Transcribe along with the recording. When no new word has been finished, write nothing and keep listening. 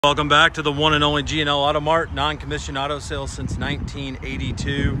Welcome back to the one and only G&L Auto Mart, non-commissioned auto sales since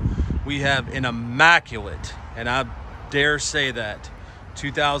 1982. We have an immaculate, and I dare say that,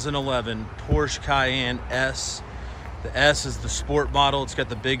 2011 Porsche Cayenne S. The S is the sport model. It's got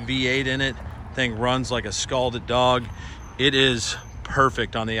the big V8 in it. Thing runs like a scalded dog. It is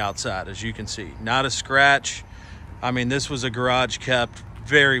perfect on the outside, as you can see. Not a scratch. I mean, this was a garage kept,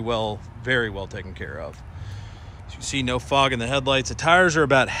 very well taken care of. As you see, no fog in the headlights. The tires are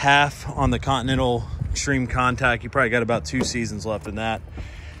about half on the Continental Extreme Contact. You probably got about 2 seasons left in that.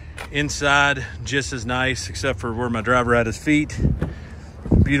 Inside, just as nice, except for where my driver had his feet.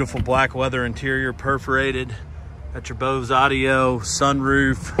 Beautiful black leather interior, perforated. Got your Bose audio,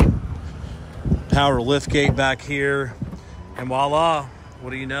 sunroof, power liftgate back here. And voila, what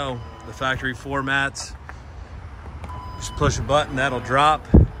do you know? The factory floor mats. Just push a button, that'll drop.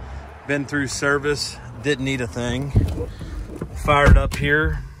 Been through service. Didn't need a thing. Fired up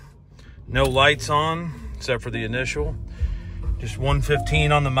here. No lights on, except for the initial. Just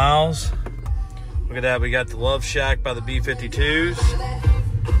 115 on the miles. Look at that, we got the Love Shack by the B52s.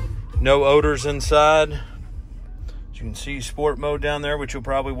 No odors inside. As you can see, sport mode down there, which you'll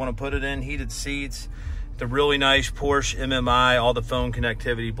probably want to put it in. Heated seats. The really nice Porsche MMI, all the phone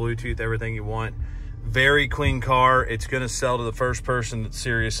connectivity, Bluetooth, everything you want. Very clean car. It's going to sell to the first person that's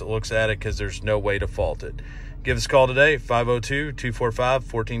serious that looks at it because there's no way to fault it. Give us a call today,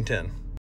 502-245-1410.